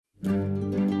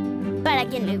para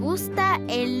quien le gusta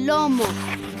el lomo,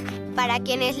 para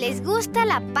quienes les gusta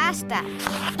la pasta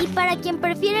y para quien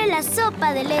prefiere la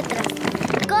sopa de letras.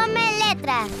 ¡Come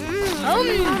letras!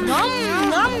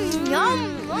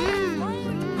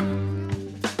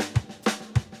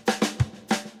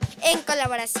 En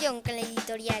colaboración con la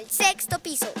editorial Sexto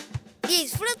Piso.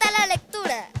 ¡Disfruta la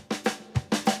lectura!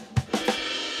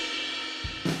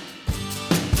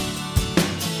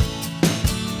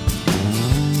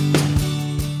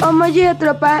 Oye,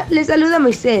 tropa, les saluda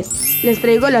Moisés. Les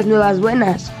traigo las nuevas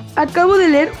buenas. Acabo de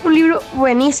leer un libro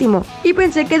buenísimo y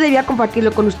pensé que debía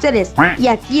compartirlo con ustedes. Y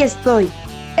aquí estoy.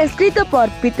 Escrito por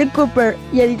Peter Cooper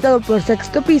y editado por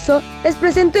Sexto Piso, les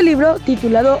presento el libro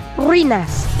titulado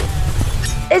Ruinas.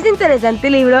 Este interesante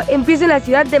libro empieza en la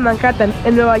ciudad de Manhattan,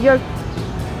 en Nueva York,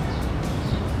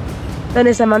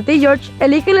 donde Samantha y George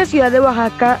eligen la ciudad de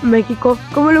Oaxaca, México,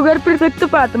 como el lugar perfecto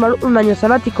para tomar un año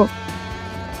sabático.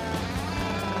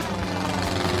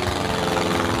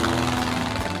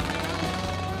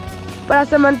 Para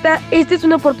Samantha, esta es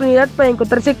una oportunidad para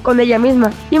encontrarse con ella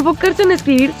misma y enfocarse en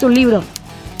escribir su libro.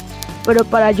 Pero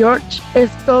para George es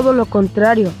todo lo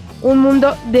contrario, un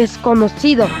mundo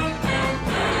desconocido.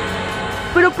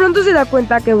 Pero pronto se da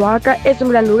cuenta que Oaxaca es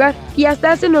un gran lugar y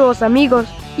hasta hace nuevos amigos,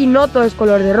 y no todo es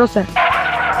color de rosa.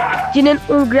 Tienen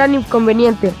un gran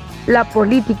inconveniente, la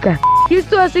política. Y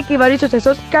esto hace que varios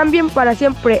sucesos cambien para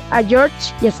siempre a George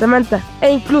y a Samantha, e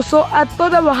incluso a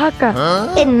toda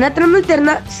Oaxaca. En una trama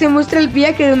alterna se muestra el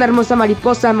viaje de una hermosa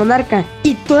mariposa monarca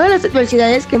y todas las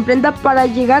adversidades que enfrenta para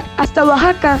llegar hasta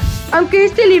Oaxaca. Aunque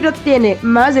este libro tiene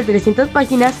más de 300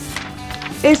 páginas,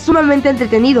 es sumamente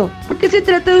entretenido, porque se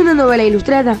trata de una novela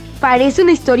ilustrada. Parece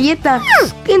una historieta.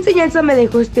 ¿Qué enseñanza me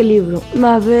dejó este libro?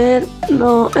 A ver,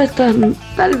 no, esta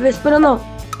tal vez, pero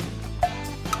no.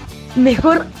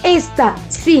 Mejor esta,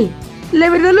 sí. La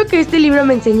verdad, lo que este libro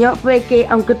me enseñó fue que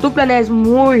aunque tú planees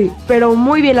muy, pero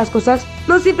muy bien las cosas,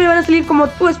 no siempre van a salir como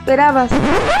tú esperabas.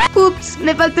 Ups,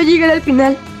 me faltó llegar al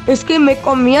final. Es que me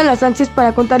comían las ansias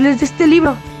para contarles de este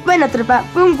libro. Bueno, tropa,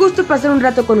 fue un gusto pasar un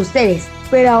rato con ustedes,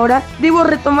 pero ahora debo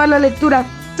retomar la lectura.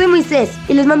 Soy Moisés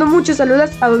y les mando muchos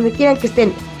saludos a donde quieran que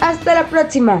estén. ¡Hasta la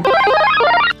próxima!